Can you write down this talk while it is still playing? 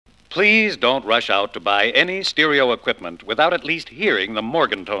Please don't rush out to buy any stereo equipment without at least hearing the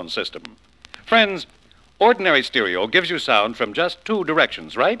Morgantone system. Friends, ordinary stereo gives you sound from just two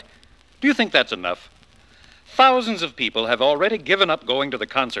directions, right? Do you think that's enough? Thousands of people have already given up going to the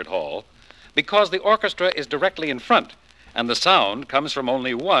concert hall because the orchestra is directly in front and the sound comes from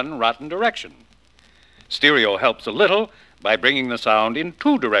only one rotten direction. Stereo helps a little by bringing the sound in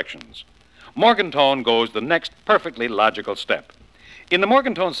two directions. Morgantone goes the next perfectly logical step. In the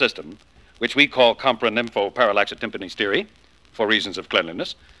Morgantone system, which we call Compra-Nympho Parallaxa Tympani Stereo, for reasons of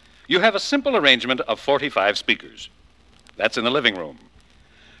cleanliness, you have a simple arrangement of 45 speakers. That's in the living room.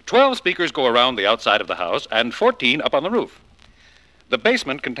 12 speakers go around the outside of the house and 14 up on the roof. The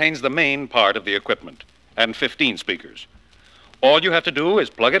basement contains the main part of the equipment and 15 speakers. All you have to do is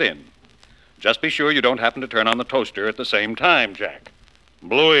plug it in. Just be sure you don't happen to turn on the toaster at the same time, Jack.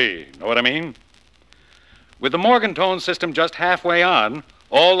 Bluey, know what I mean? With the Morgantone system just halfway on,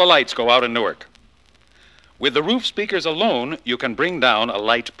 all the lights go out in Newark. With the roof speakers alone, you can bring down a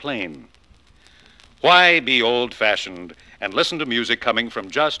light plane. Why be old-fashioned and listen to music coming from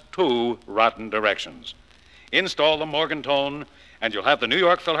just two rotten directions? Install the Morgantone, and you'll have the New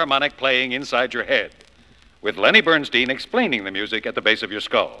York Philharmonic playing inside your head, with Lenny Bernstein explaining the music at the base of your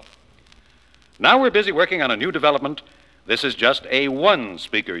skull. Now we're busy working on a new development. This is just a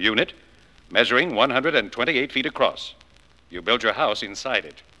one-speaker unit, measuring 128 feet across. You build your house inside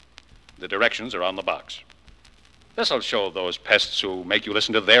it. The directions are on the box. This'll show those pests who make you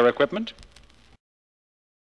listen to their equipment.